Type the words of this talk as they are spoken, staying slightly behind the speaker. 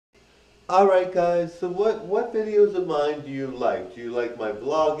Alright guys, so what videos of mine do you like? Do you like my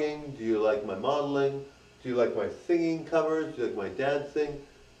vlogging? Do you like my modeling? Do you like my singing covers? Do you like my dancing?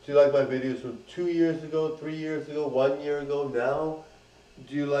 Do you like my videos from 2 years ago, 3 years ago, 1 year ago, now?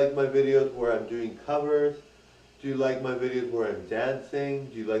 Do you like my videos where I'm doing covers? Do you like my videos where I'm dancing?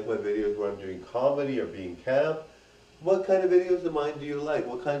 Do you like my videos where I'm doing comedy or being camp? What kind of videos of mine do you like?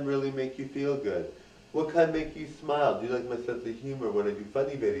 What kind really make you feel good? What kind make you smile? Do you like my sense of humor when I do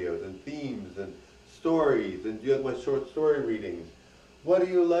funny videos and themes and stories? And do you like my short story readings? What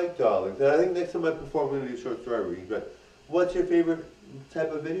do you like, darlings? And I think next time I perform, I'm going to do short story readings. But what's your favorite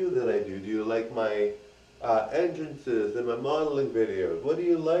type of video that I do? Do you like my entrances and my modeling videos? What do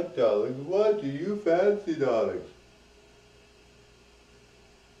you like, darlings? What do you fancy, darlings?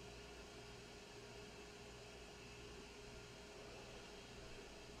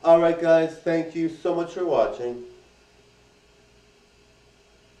 Alright guys, thank you so much for watching.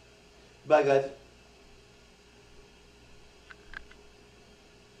 Bye guys.